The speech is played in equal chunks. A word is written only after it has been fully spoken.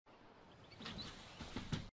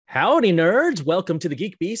Howdy, nerds! Welcome to the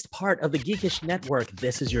Geekbeast, part of the Geekish Network.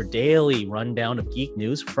 This is your daily rundown of geek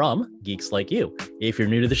news from geeks like you. If you're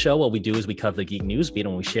new to the show, what we do is we cover the geek news beat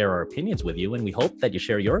and we share our opinions with you, and we hope that you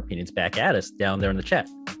share your opinions back at us down there in the chat.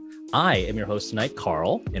 I am your host tonight,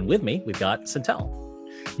 Carl, and with me, we've got Syntell.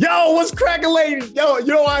 Yo, what's cracking, lady? Yo, you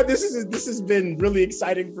know why this has been really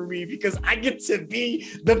exciting for me because I get to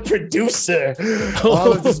be the producer.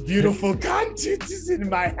 All of this beautiful content is in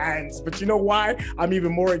my hands. But you know why I'm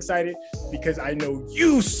even more excited? Because I know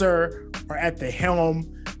you, sir, are at the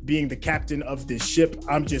helm, being the captain of this ship.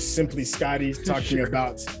 I'm just simply Scotty talking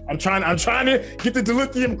about. I'm trying to get the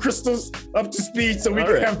dilithium crystals up to speed so we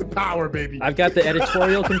can have the power, baby. I've got the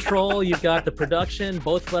editorial control. You've got the production.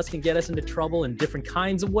 Both of us can get us into trouble in different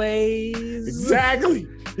kinds of ways. Exactly.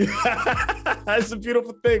 That's a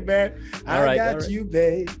beautiful thing, man. I got you,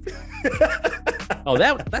 babe. Oh,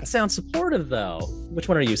 that sounds supportive though. Which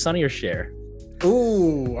one are you, Sonny or Cher?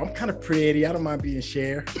 Ooh, I'm kind of pretty. I don't mind being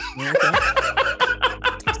Cher.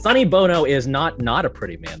 Sonny Bono is not a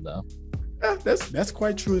pretty man, though. That's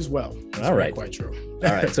quite true as well. All right. Quite true.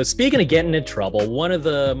 All right. So speaking of getting in trouble, one of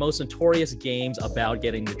the most notorious games about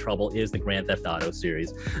getting into trouble is the Grand Theft Auto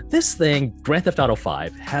series. This thing, Grand Theft Auto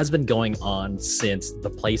 5, has been going on since the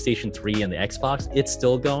PlayStation 3 and the Xbox. It's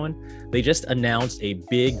still going. They just announced a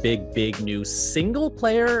big new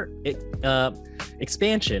single-player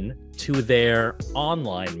expansion to their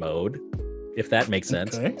online mode, if that makes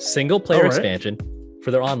sense. Okay. Single-player expansion for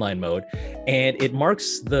their online mode, and it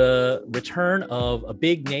marks the return of a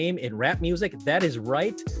big name in rap music. That is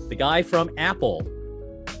right, the guy from Apple,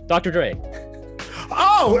 Dr. Dre.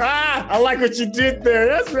 I like what you did there.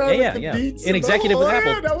 That's right. Yeah. An executive with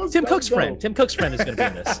Apple. Tim Cook's friend. Tim Cook's friend is going to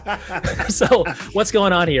be in this. So what's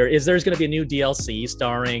going on here is there's going to be a new DLC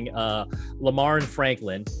starring Lamar and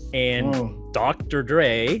Franklin and Dr.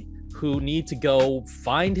 Dre, who need to go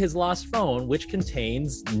find his lost phone, which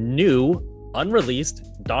contains new unreleased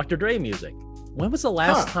Dr. Dre music. When was the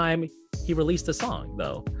last time he released a song,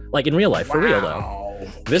 though? Like in real life, for real, though.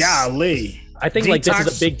 Golly. I think like this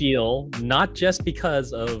is a big deal, not just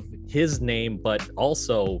because of his name, but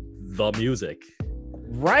also the music.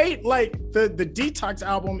 Right? Like the Detox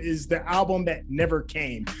album is the album that never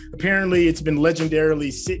came. Apparently, it's been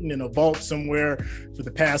legendarily sitting in a vault somewhere for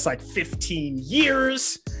the past like 15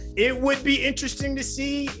 years. It would be interesting to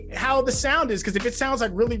see how the sound is, because if it sounds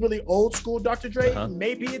like really old school Dr. Dre,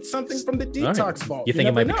 maybe it's something from the Detox vault. You think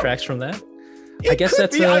it might be tracks from that? I guess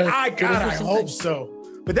that's I hope so.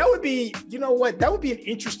 But that would be, you know what? That would be an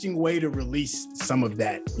interesting way to release some of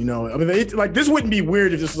that. You know, I mean, like this wouldn't be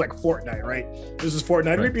weird if this was like Fortnite, right? This is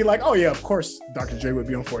Fortnite. Right. We'd be like, oh yeah, of course, Dr. Dre would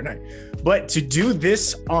be on Fortnite. But to do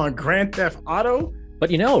this on Grand Theft Auto.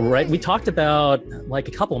 But you know, right? We talked about like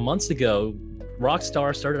a couple months ago,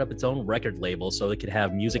 Rockstar started up its own record label so it could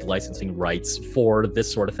have music licensing rights for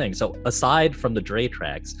this sort of thing. So aside from the Dre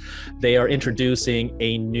tracks, they are introducing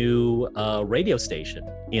a new radio station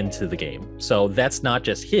into the game. So that's not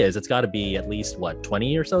just his. It's got to be at least,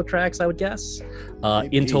 20 or so tracks, I would guess,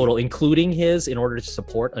 in total, including his, in order to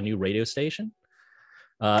support a new radio station.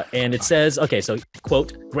 And it says, so,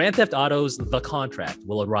 quote, Grand Theft Auto's The Contract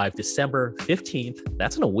will arrive December 15th.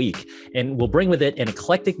 That's in a week. And will bring with it an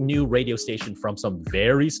eclectic new radio station from some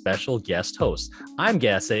very special guest hosts. I'm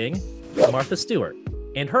guessing Martha Stewart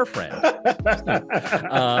and her friend.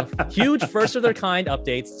 Huge first of their kind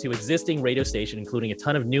updates to existing radio station, including a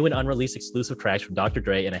ton of new and unreleased exclusive tracks from Dr.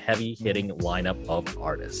 Dre and a heavy hitting lineup of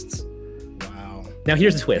artists. Now,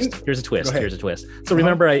 here's a twist. So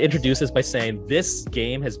remember, I introduced this by saying this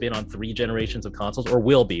game has been on 3 generations of consoles, or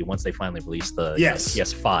will be once they finally release the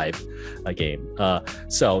PS5 game.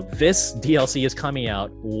 So this DLC is coming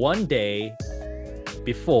out one day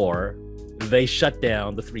before they shut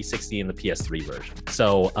down the 360 and the PS3 version.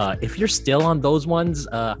 So if you're still on those ones,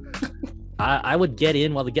 I would get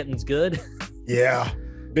in while the getting's good. Yeah.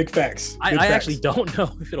 Big facts. I actually don't know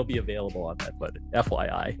if it'll be available on that, but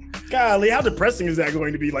FYI. Golly, how depressing is that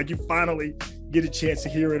going to be? Like you finally get a chance to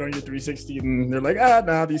hear it on your 360 and they're like,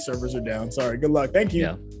 these servers are down. Sorry, good luck. Thank you.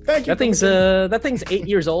 Yeah. Thank you. That thing's 8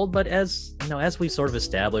 years old, but as we sort of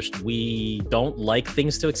established, we don't like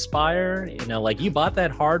things to expire. You know, like you bought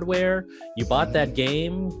that hardware, you bought that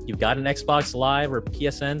game, you've got an Xbox Live or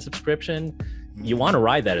PSN subscription. You want to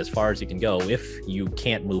ride that as far as you can go if you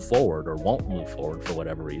can't move forward or won't move forward for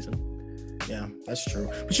whatever reason. Yeah, that's true.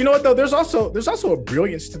 But you know what, though? There's also a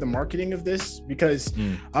brilliance to the marketing of this because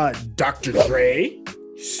Dr. Dre,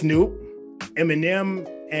 Snoop, Eminem,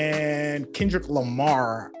 and Kendrick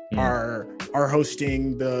Lamar are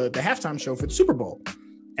hosting the halftime show for the Super Bowl.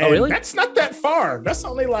 And really? That's not that far. That's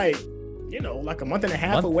only like like a month and a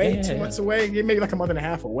half away, 2 months away, maybe like a month and a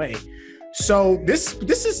half away. So this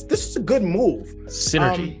is a good move.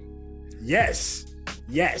 Synergy. Yes.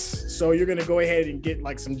 So you're gonna go ahead and get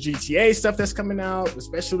like some GTA stuff that's coming out,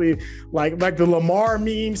 especially like the Lamar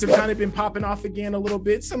memes have kind of been popping off again a little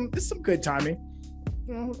bit. It's some good timing.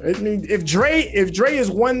 I mean, if Dre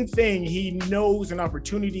is one thing, he knows an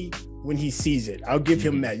opportunity when he sees it. I'll give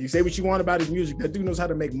him that. You say what you want about his music, that dude knows how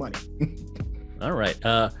to make money. All right.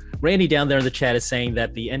 Randy down there in the chat is saying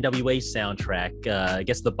that the NWA soundtrack, I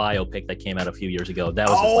guess the biopic that came out a few years ago, that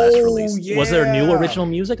was his last release. Yeah. Was there new original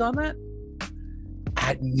music on that?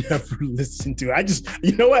 I never listened to it. I just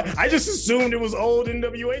assumed it was old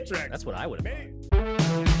NWA tracks. That's what I would have.